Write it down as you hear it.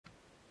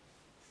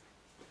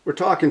We're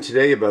talking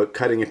today about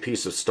cutting a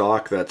piece of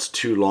stock that's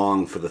too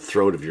long for the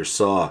throat of your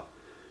saw.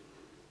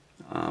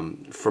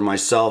 For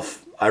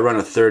myself, I run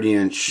a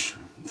 30-inch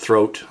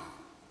throat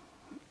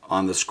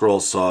on the scroll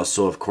saw,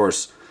 so of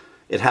course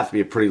it'd have to be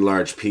a pretty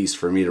large piece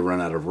for me to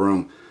run out of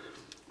room.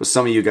 With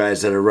some of you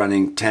guys that are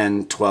running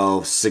 10,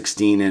 12,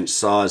 16-inch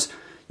saws,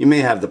 you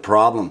may have the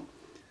problem.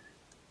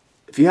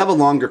 If you have a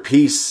longer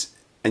piece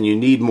and you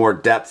need more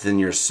depth in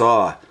your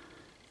saw,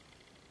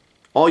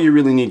 all you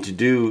really need to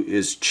do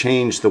is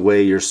change the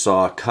way your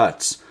saw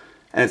cuts.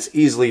 And it's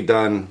easily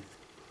done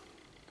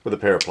with a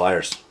pair of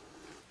pliers.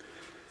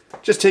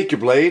 Just take your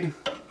blade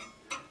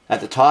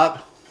at the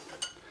top,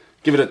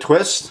 give it a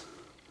twist,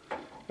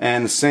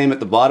 and the same at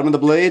the bottom of the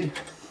blade,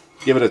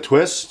 give it a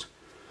twist.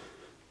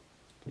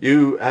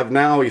 You have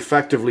now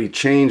effectively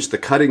changed the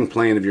cutting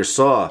plane of your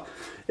saw.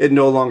 It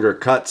no longer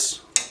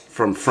cuts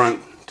from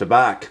front to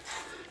back.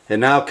 It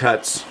now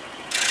cuts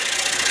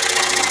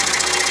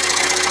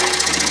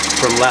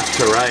from left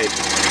to right.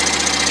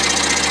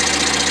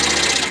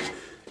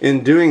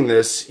 In doing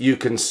this, you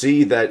can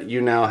see that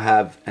you now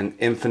have an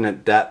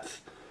infinite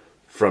depth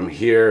from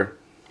here,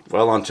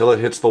 well, until it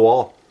hits the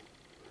wall.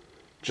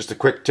 Just a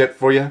quick tip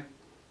for you.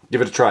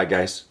 Give it a try,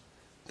 guys.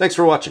 Thanks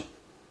for watching.